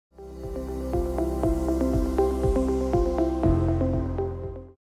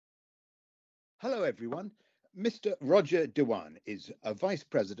Hello, everyone. Mr. Roger Diwan is a vice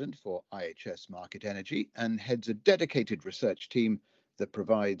president for IHS Market Energy and heads a dedicated research team that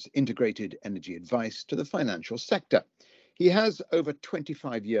provides integrated energy advice to the financial sector. He has over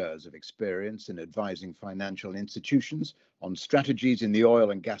 25 years of experience in advising financial institutions on strategies in the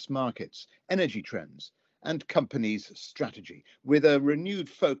oil and gas markets, energy trends, and companies' strategy, with a renewed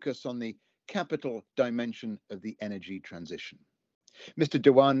focus on the capital dimension of the energy transition. Mr.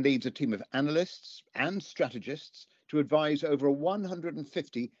 Diwan leads a team of analysts and strategists to advise over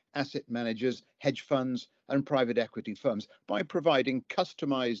 150 asset managers, hedge funds, and private equity firms by providing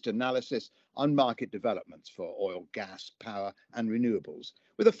customized analysis on market developments for oil, gas, power, and renewables,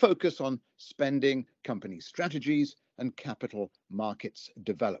 with a focus on spending, company strategies, and capital markets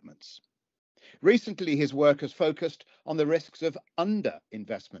developments. Recently, his work has focused on the risks of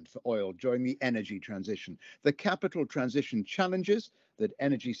underinvestment for oil during the energy transition, the capital transition challenges that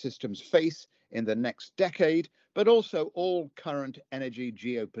energy systems face in the next decade, but also all current energy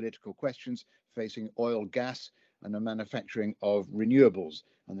geopolitical questions facing oil, gas, and the manufacturing of renewables.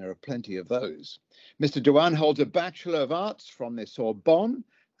 And there are plenty of those. Mr. Diwan holds a Bachelor of Arts from the Sorbonne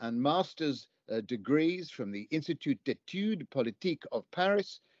and master's degrees from the Institut d'études politiques of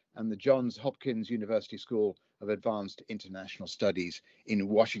Paris and the Johns Hopkins University School of Advanced International Studies in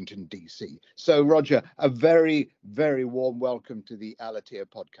Washington, D.C. So, Roger, a very, very warm welcome to the Alatea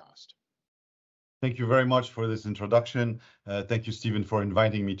podcast. Thank you very much for this introduction. Thank you, Stephen, for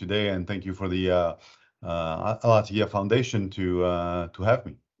inviting me today, and thank you for the Alatea Foundation to have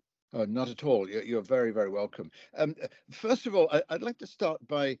me. Oh, not at all. You're very, very welcome. First of all, I'd like to start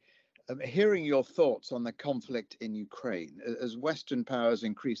by hearing your thoughts on the conflict in Ukraine. As Western powers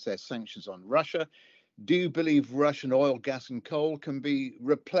increase their sanctions on Russia, do you believe Russian oil, gas, and coal can be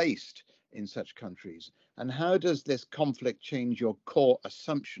replaced in such countries? And how does this conflict change your core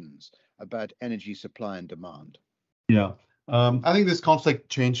assumptions about energy supply and demand? Yeah, I think this conflict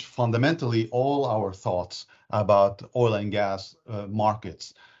changed fundamentally all our thoughts about oil and gas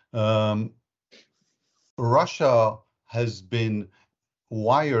markets. Russia has been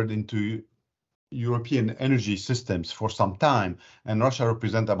wired into European energy systems for some time, and Russia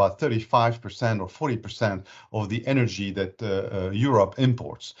represents about 35% or 40% of the energy that Europe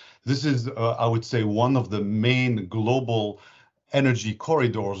imports. This is, I would say, one of the main global energy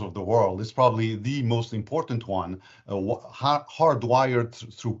corridors of the world. It's probably the most important one, hardwired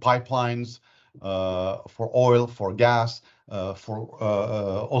through pipelines for oil, for gas, for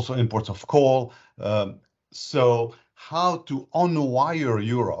also imports of coal. So how to unwire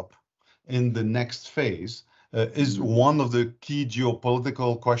Europe in the next phase is one of the key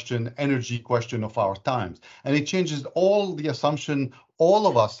geopolitical energy question of our times. And it changes all the assumption all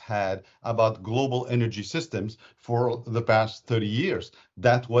of us had about global energy systems for the past 30 years.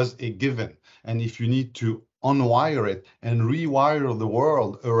 That was a given. And if you need to unwire it and rewire the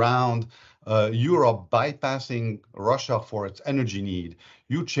world around Europe bypassing Russia for its energy need,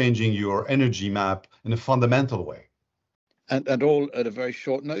 you're changing your energy map in a fundamental way. And all at a very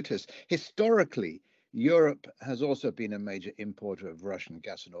short notice. Historically, Europe has also been a major importer of Russian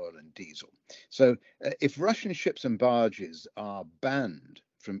gas and oil and diesel. So if Russian ships and barges are banned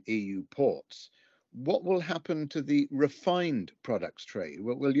from EU ports, what will happen to the refined products trade?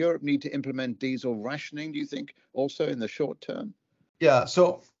 Will Europe need to implement diesel rationing, do you think, also in the short term? Yeah,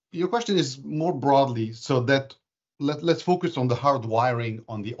 so your question is more broadly, so that let's focus on the hard wiring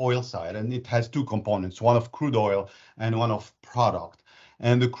on the oil side, and it has two components, one of crude oil and one of product.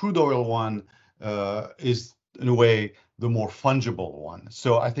 And the crude oil one is, in a way, the more fungible one.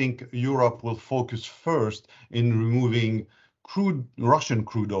 So I think Europe will focus first in removing Russian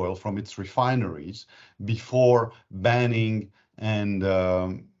crude oil from its refineries before banning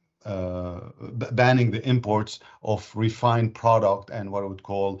the imports of refined product and what I would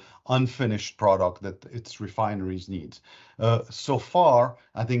call unfinished product that its refineries need. So far,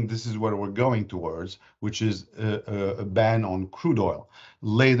 I think this is where we're going towards, which is a ban on crude oil.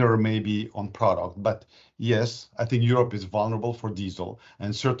 Later, maybe on product. But yes, I think Europe is vulnerable for diesel,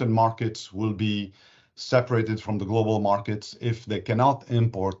 and certain markets will be separated from the global markets if they cannot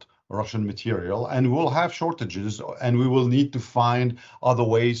import Russian material, and we'll have shortages, and we will need to find other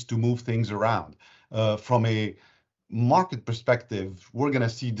ways to move things around. From a market perspective, we're going to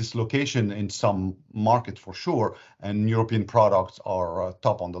see dislocation in some market for sure, and European products are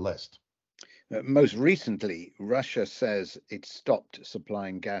top on the list. Most recently, Russia says it stopped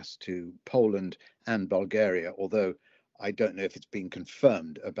supplying gas to Poland and Bulgaria, although I don't know if it's been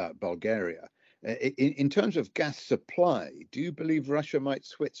confirmed about Bulgaria. In terms of gas supply, do you believe Russia might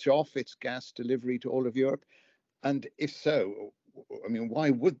switch off its gas delivery to all of Europe? And if so, I mean, why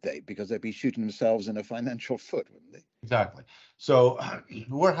would they? Because they'd be shooting themselves in a financial foot, wouldn't they? Exactly. So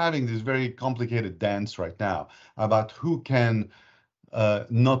we're having this very complicated dance right now about who can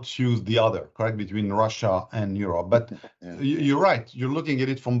not choose the other, correct, between Russia and Europe. But Yeah. you're right. You're looking at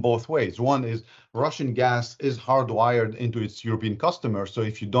it from both ways. One is Russian gas is hardwired into its European customers. So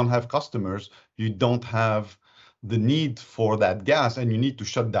if you don't have customers, you don't have the need for that gas, and you need to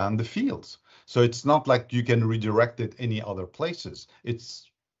shut down the fields. So it's not like you can redirect it any other places.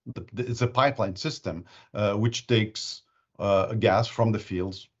 It's a pipeline system which takes gas from the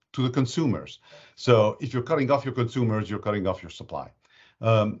fields to the consumers. So if you're cutting off your consumers, you're cutting off your supply.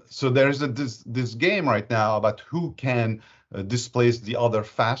 So there is this game right now about who can displace the other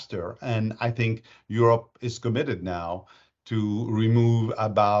faster, and I think Europe is committed now to remove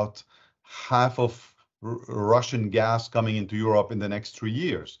about half of Russian gas coming into Europe in the next 3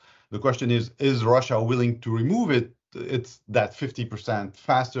 years. The question is Russia willing to remove it? It's that 50%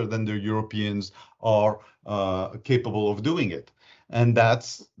 faster than the Europeans are capable of doing it. And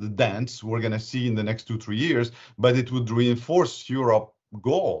that's the dance we're going to see in the next 2-3 years, but it would reinforce Europe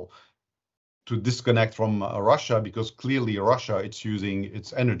goal to disconnect from Russia, because clearly Russia it's using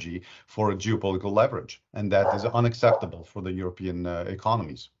its energy for geopolitical leverage, and that is unacceptable for the European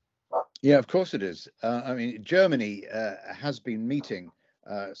economies. Yeah, of course it is. I mean, Germany has been meeting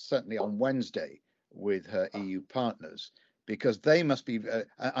certainly on Wednesday with her EU partners, because they must be,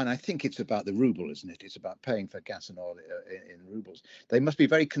 and I think it's about the ruble, isn't it? It's about paying for gas and oil in rubles. They must be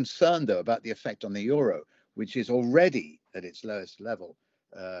very concerned, though, about the effect on the euro, which is already at its lowest level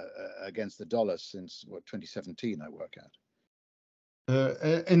against the dollar since, 2017, I work out.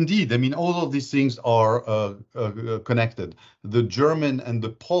 Indeed, I mean, all of these things are connected. The German and the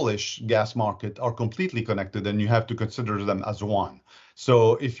Polish gas market are completely connected, and you have to consider them as one.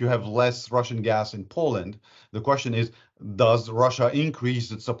 So if you have less Russian gas in Poland, the question is, does Russia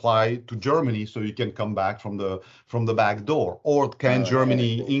increase its supply to Germany so you can come back from the back door? Or can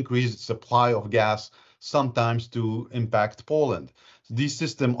Germany increase its supply of gas sometimes to impact Poland? These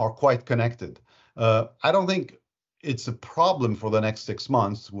systems are quite connected. I don't think it's a problem for the next 6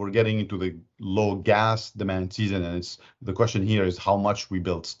 months. We're getting into the low gas demand season, and the question here is how much we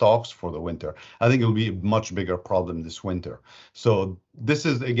build stocks for the winter. I think it'll be a much bigger problem this winter. So this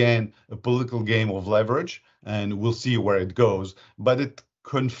is, again, a political game of leverage, and we'll see where it goes. But it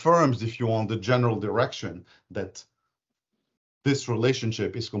confirms, if you want, the general direction that this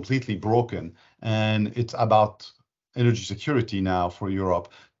relationship is completely broken, and it's about energy security now for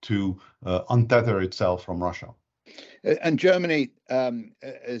Europe to untether itself from Russia. And Germany,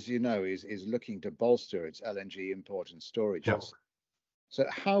 as you know, is looking to bolster its LNG import and storage. Yes. So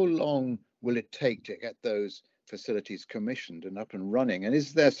how long will it take to get those facilities commissioned and up and running? And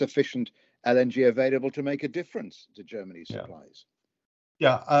is there sufficient LNG available to make a difference to Germany's supplies?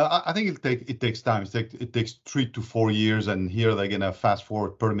 Yeah, I think it takes time. It takes 3 to 4 years, and here they're gonna fast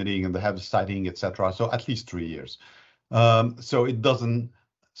forward permitting, and they have siting, etc. So at least 3 years. So it doesn't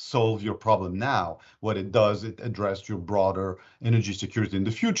solve your problem now. What it does, it addresses your broader energy security in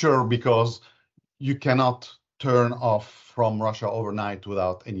the future, because you cannot turn off from Russia overnight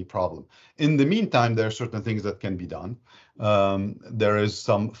without any problem. In the meantime, there are certain things that can be done. There is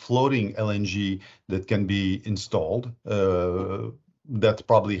some floating LNG that can be installed. That's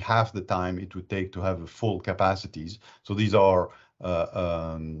probably half the time it would take to have full capacities. So these are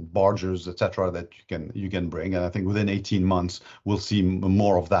barges, etc., that you can bring, and I think within 18 months we'll see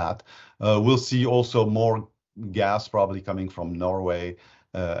more of that. We'll see also more gas probably coming from Norway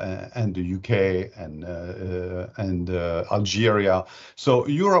and the UK and Algeria. So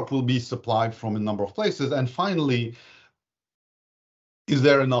Europe will be supplied from a number of places. And finally, is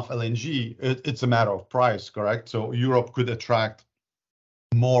there enough LNG? It's a matter of price, correct? So Europe could attract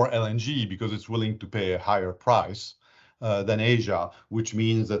more LNG because it's willing to pay a higher price than Asia, which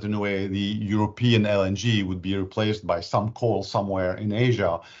means that in a way the European LNG would be replaced by some coal somewhere in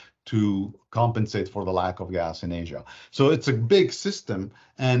Asia to compensate for the lack of gas in Asia. So it's a big system,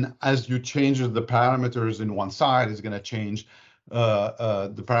 and as you change the parameters in one side, it's going to change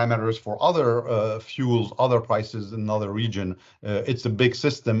the parameters for other fuels, other prices in another region. It's a big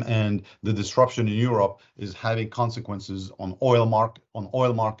system, and the disruption in Europe is having consequences on oil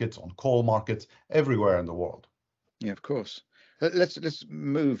markets, on coal markets, everywhere in the world. Yeah, of course. Let's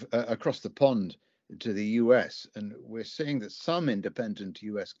move across the pond to the US, and we're seeing that some independent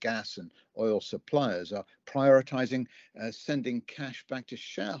US gas and oil suppliers are prioritizing sending cash back to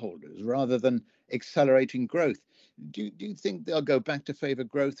shareholders rather than accelerating growth. Do you think they'll go back to favor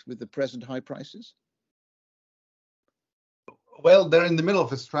growth with the present high prices? Well, they're in the middle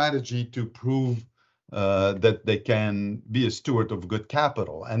of a strategy to prove that they can be a steward of good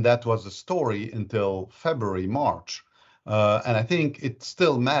capital. And that was the story until February, March. And I think it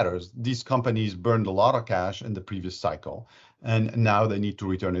still matters. These companies burned a lot of cash in the previous cycle, and now they need to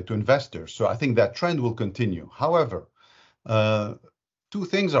return it to investors. So I think that trend will continue. However, two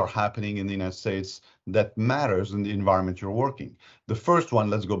things are happening in the United States that matters in the environment you're working. The first one,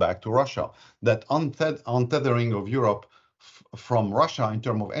 let's go back to Russia, that untethering of Europe from Russia in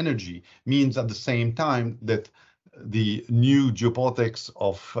terms of energy means at the same time that the new geopolitics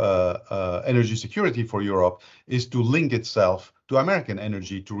of energy security for Europe is to link itself to American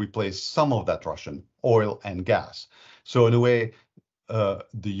energy to replace some of that Russian oil and gas. So in a way, the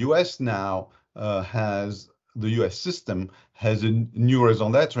US now the US system has a new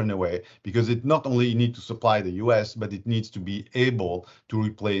raison d'etre in a way, because it not only needs to supply the US, but it needs to be able to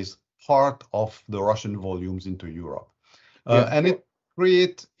replace part of the Russian volumes into Europe. And it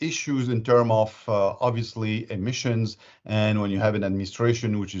creates issues in terms of obviously emissions. And when you have an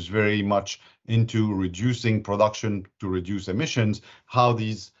administration which is very much into reducing production to reduce emissions, how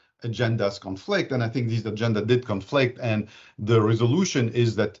these agendas conflict. And I think these agenda did conflict. And the resolution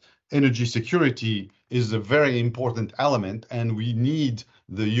is that energy security is a very important element, and we need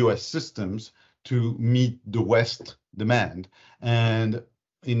the US systems to meet the West demand. And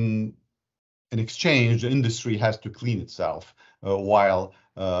in exchange, the industry has to clean itself while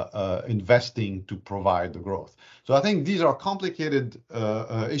investing to provide the growth. So I think these are complicated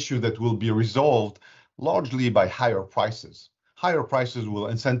issues that will be resolved largely by higher prices. Higher prices will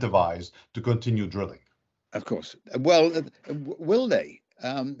incentivize to continue drilling. Of course. Well, will they?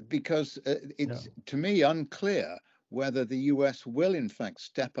 Because it's, to me, unclear whether the US will in fact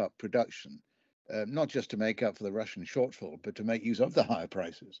step up production, not just to make up for the Russian shortfall, but to make use of the higher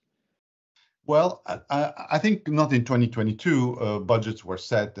prices. Well, I think not in 2022, budgets were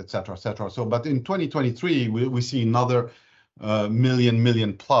set, et cetera, et cetera. So, but in 2023, we see another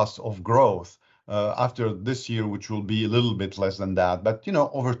million plus of growth after this year, which will be a little bit less than that. But, you know,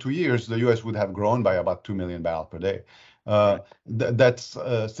 over 2 years, the US would have grown by about 2 million barrels per day. That's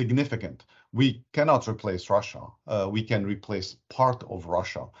significant. We cannot replace Russia. We can replace part of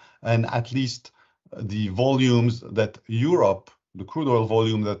Russia. And at least the volumes that the crude oil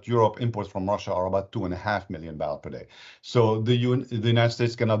volume that Europe imports from Russia are about 2.5 million barrels per day. So the United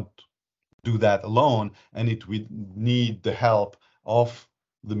States cannot do that alone, and it would need the help of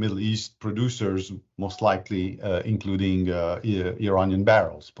the Middle East producers, most likely including Iranian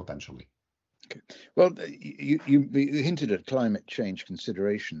barrels, potentially. Okay. Well, you hinted at climate change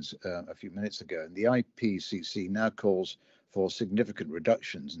considerations a few minutes ago, and the IPCC now calls for significant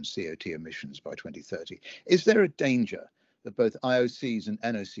reductions in CO2 emissions by 2030. Is there a danger that both IOCs and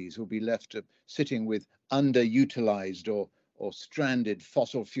NOCs will be left sitting with underutilized or stranded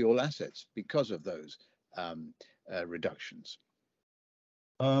fossil fuel assets because of those reductions?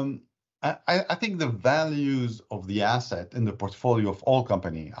 I think the values of the asset in the portfolio of all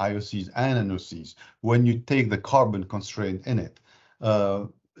companies, IOCs and NOCs, when you take the carbon constraint in it,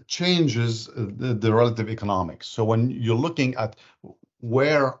 changes the relative economics. So when you're looking at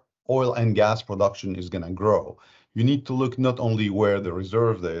where oil and gas production is going to grow, you need to look not only where the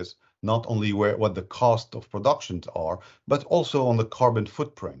reserve is, not only what the cost of productions are, but also on the carbon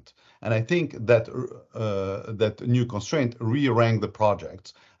footprint. And I think that that new constraint rearrange the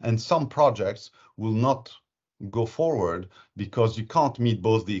projects, and some projects will not go forward because you can't meet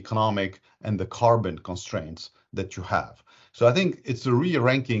both the economic and the carbon constraints that you have. So I think it's a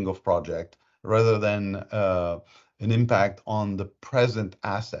rearranging of project rather than an impact on the present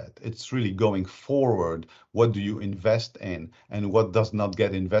asset. It's really going forward. What do you invest in and what does not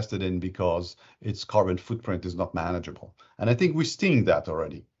get invested in because its carbon footprint is not manageable? And I think we're seeing that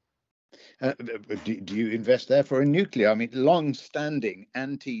already. Do you invest therefore in nuclear? I mean, long-standing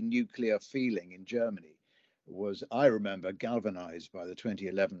anti-nuclear feeling in Germany was, I remember, galvanized by the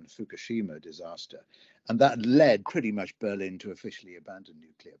 2011 Fukushima disaster. And that led pretty much Berlin to officially abandon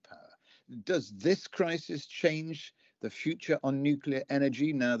nuclear power. Does this crisis change the future on nuclear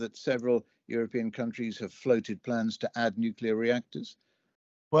energy now that several European countries have floated plans to add nuclear reactors?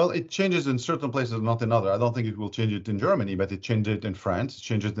 Well, it changes in certain places, not in others. I don't think it will change it in Germany, but it changed it in France, it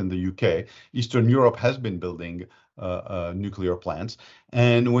changed it in the UK. Eastern Europe has been building nuclear plants.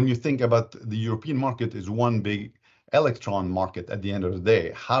 And when you think about the European market is one big electron market at the end of the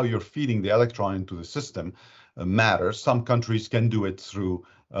day, how you're feeding the electron into the system matters. Some countries can do it through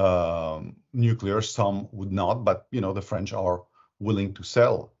nuclear, some would not, but you know the French are willing to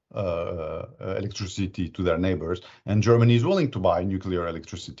sell electricity to their neighbors, and Germany is willing to buy nuclear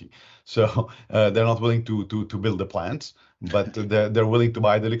electricity. So they're not willing to build the plants, but they're willing to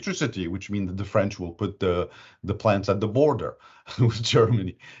buy the electricity, which means that the French will put the plants at the border with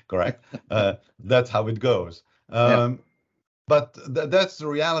Germany. Correct? That's how it goes. Yeah. But that's the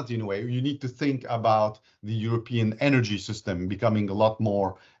reality in a way. You need to think about the European energy system becoming a lot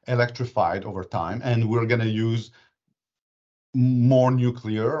more electrified over time, and we're going to use more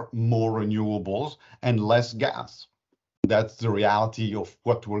nuclear, more renewables, and less gas. That's the reality of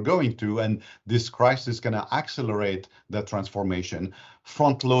what we're going to, and this crisis is going to accelerate that transformation,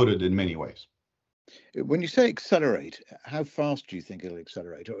 front-loaded in many ways. When you say accelerate, how fast do you think it'll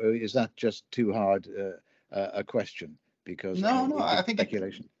accelerate, or is that just too hard a question? Because No, it's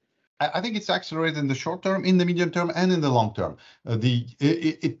speculation. I think it's accelerated in the short term, in the medium term, and in the long term.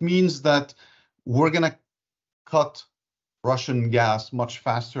 It means that we're going to cut Russian gas much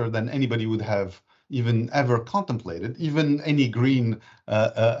faster than anybody would have even ever contemplated, even any green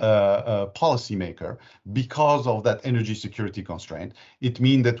policymaker, because of that energy security constraint. It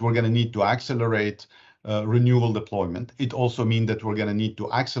means that we're going to need to accelerate renewable deployment. It also means that we're going to need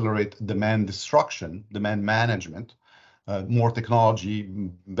to accelerate demand destruction, demand management, more technology,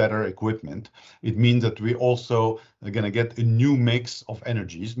 better equipment. It means that we also are going to get a new mix of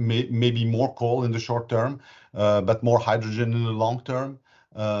energies, maybe more coal in the short term, but more hydrogen in the long term,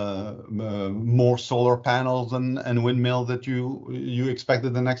 more solar panels and windmills that you expect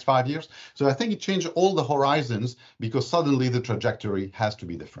in the next 5 years. So I think it changed all the horizons because suddenly the trajectory has to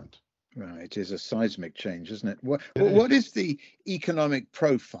be different. Right, it is a seismic change, isn't it? What is the economic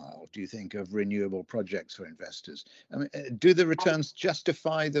profile, do you think, of renewable projects for investors? I mean, do the returns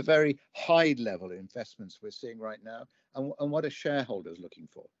justify the very high level investments we're seeing right now? And what are shareholders looking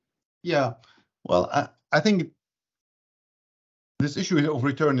for? Yeah, well, I think this issue of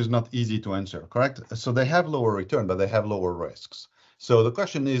return is not easy to answer, correct? So they have lower return, but they have lower risks. So the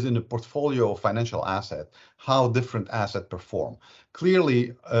question is, in a portfolio of financial asset, how different assets perform.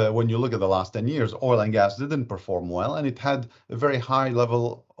 Clearly, when you look at the last 10 years, oil and gas didn't perform well, and it had a very high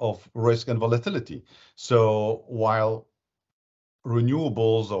level of risk and volatility. So while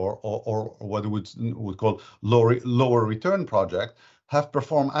renewables or what we would call lower return project have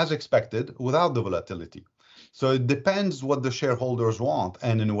performed as expected without the volatility. So it depends what the shareholders want.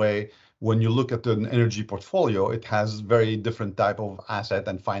 And in a way, when you look at an energy portfolio, it has very different type of asset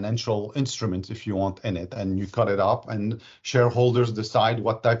and financial instruments, if you want, in it. And you cut it up and shareholders decide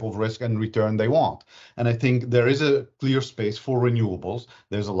what type of risk and return they want. And I think there is a clear space for renewables.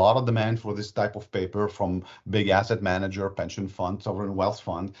 There's a lot of demand for this type of paper from big asset manager, pension fund, sovereign wealth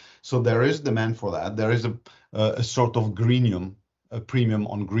fund. So there is demand for that. There is a sort of greenium, a premium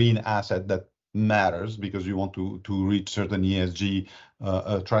on green asset that matters because you want to reach certain ESG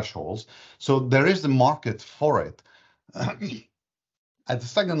thresholds. So there is the market for it. At the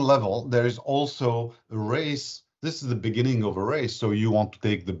second level, there is also a race. This is the beginning of a race. So you want to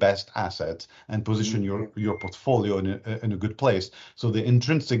take the best assets and position your portfolio in a good place. So the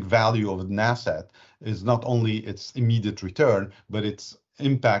intrinsic value of an asset is not only its immediate return, but its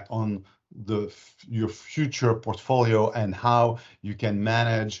impact on your future portfolio and how you can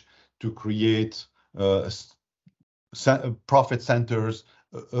manage to create profit centers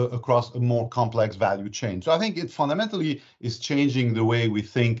across a more complex value chain. So I think it fundamentally is changing the way we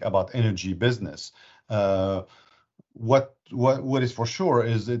think about energy business. What is for sure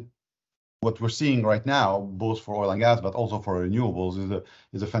is that what we're seeing right now, both for oil and gas, but also for renewables,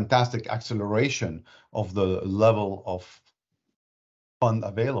 is a fantastic acceleration of the level of fund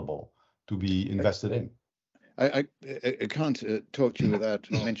available to be invested in. I can't talk to you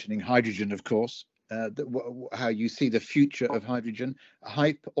without mentioning hydrogen, of course. How you see the future of hydrogen,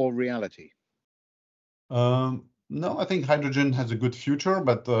 hype or reality? No, I think hydrogen has a good future,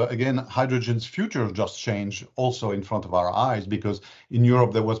 but again, hydrogen's future just changed also in front of our eyes because in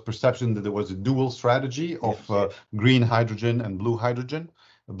Europe there was perception that there was a dual strategy of green hydrogen and blue hydrogen.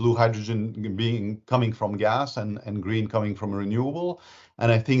 Blue hydrogen coming from gas and green coming from renewable.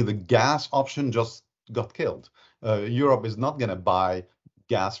 And I think the gas option just got killed. Europe is not going to buy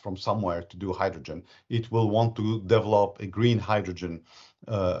gas from somewhere to do hydrogen. It will want to develop a green hydrogen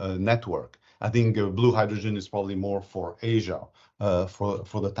network. I think blue hydrogen is probably more for Asia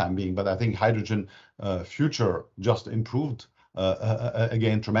for the time being. But I think hydrogen future just improved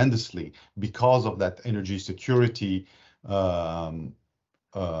again tremendously because of that energy security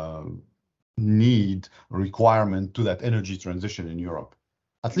need requirement to that energy transition in Europe.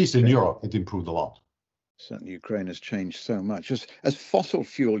 At least in Europe, it improved a lot. Certainly, Ukraine has changed so much. As fossil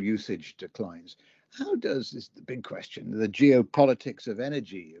fuel usage declines, How does, this is the big question, the geopolitics of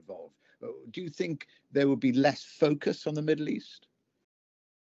energy evolve? Do you think there will be less focus on the Middle East?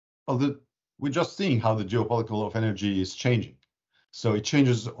 Well, we're just seeing how the geopolitical of energy is changing. So it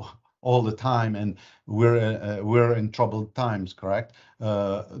changes all the time, and we're in troubled times, correct?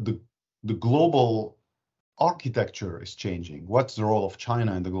 The global architecture is changing. What's the role of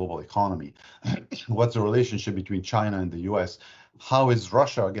China in the global economy? What's the relationship between China and the US? How is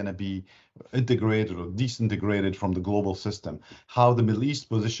Russia going to be integrated or disintegrated from the global system? How the Middle East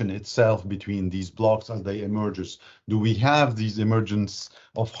position itself between these blocks as they emerges? Do we have these emergence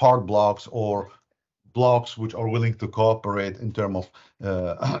of hard blocks or blocks which are willing to cooperate in terms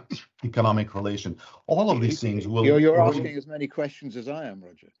of economic relation? All of these things will. You're asking as many questions as I am,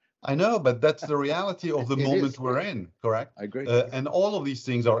 Roger. I know, but that's the reality of the moment we're in, correct? I agree. And all of these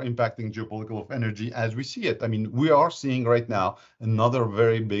things are impacting geopolitical of energy as we see it. I mean, we are seeing right now another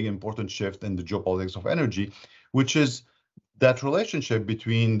very big important shift in the geopolitics of energy, which is that relationship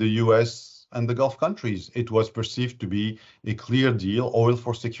between the US and the Gulf countries. It was perceived to be a clear deal, oil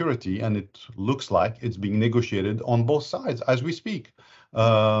for security, and it looks like it's being negotiated on both sides as we speak.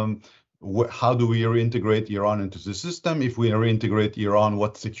 How do we reintegrate Iran into the system? If we reintegrate Iran,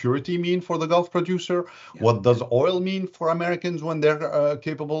 what security mean for the Gulf producer? Yeah. What does oil mean for Americans when they're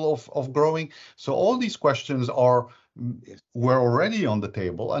capable of growing? So all these questions were already on the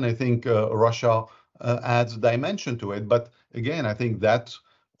table, and I think Russia adds dimension to it. But again, I think that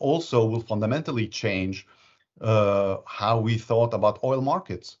also will fundamentally change how we thought about oil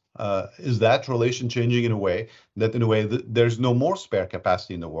markets. Is that relation changing in a way that there's no more spare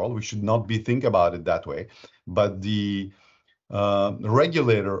capacity in the world? We should not be think about it that way. But the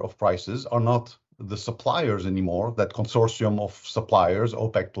regulator of prices are not the suppliers anymore, that consortium of suppliers,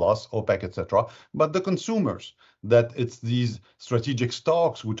 OPEC plus, OPEC, etc., but the consumers, that it's these strategic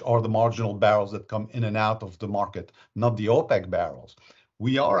stocks which are the marginal barrels that come in and out of the market, not the OPEC barrels.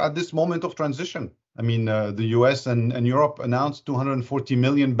 We are at this moment of transition. I mean, the US and Europe announced 240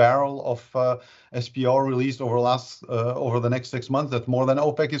 million barrel of SPR released over the next 6 months. That's more than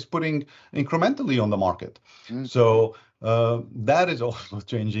OPEC is putting incrementally on the market. So that is also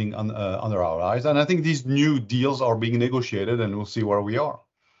changing under our eyes. And I think these new deals are being negotiated, and we'll see where we are.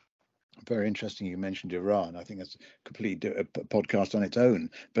 Very interesting. You mentioned Iran. I think that's a complete podcast on its own.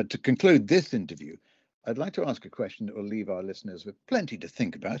 But to conclude this interview, I'd like to ask a question that will leave our listeners with plenty to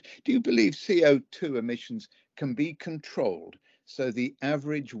think about. Do you believe CO2 emissions can be controlled so the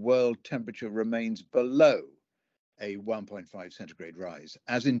average world temperature remains below a 1.5 centigrade rise,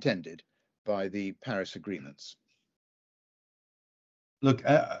 as intended by the Paris agreements? Look,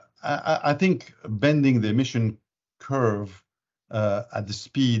 I think bending the emission curve at the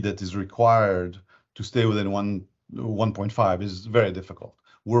speed that is required to stay within 1.5 is very difficult.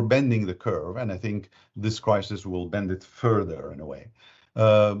 We're bending the curve, and I think this crisis will bend it further in a way.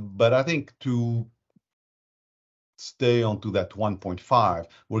 But I think to stay onto that 1.5,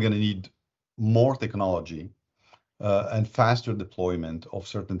 we're going to need more technology and faster deployment of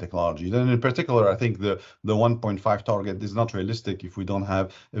certain technologies. And in particular, I think the 1.5 target is not realistic if we don't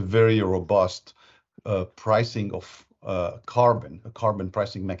have a very robust pricing of a carbon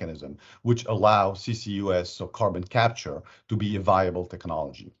pricing mechanism, which allows CCUS, so carbon capture, to be a viable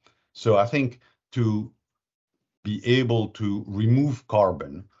technology. So I think to be able to remove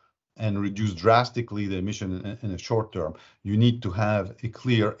carbon and reduce drastically the emission in a short term, you need to have a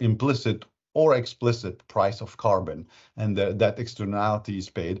clear implicit or explicit price of carbon, and that externality is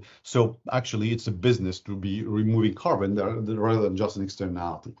paid. So actually, it's a business to be removing carbon rather than just an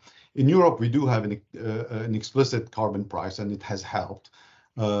externality. In Europe, we do have an explicit carbon price, and it has helped.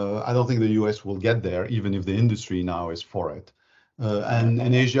 I don't think the US will get there, even if the industry now is for it. And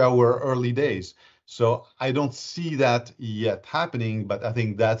in Asia, we're early days. So I don't see that yet happening, but I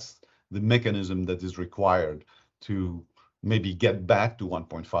think that's the mechanism that is required to maybe get back to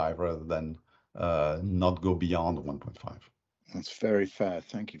 1.5 rather than not go beyond 1.5. That's very fair.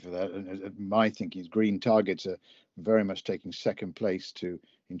 Thank you for that. And my thinking is green targets are very much taking second place to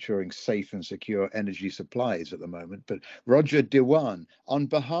ensuring safe and secure energy supplies at the moment. But Roger Diwan, on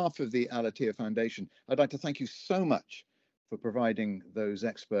behalf of the Alatia Foundation, I'd like to thank you so much for providing those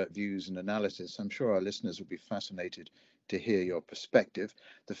expert views and analysis. I'm sure our listeners will be fascinated to hear your perspective.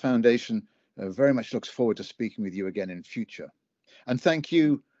 The Foundation very much looks forward to speaking with you again in future. And thank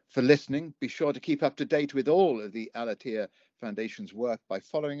you for listening. Be sure to keep up to date with all of the Alatia Foundation's work by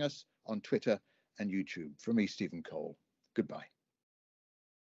following us on Twitter and YouTube. From me, Stephen Cole. Goodbye.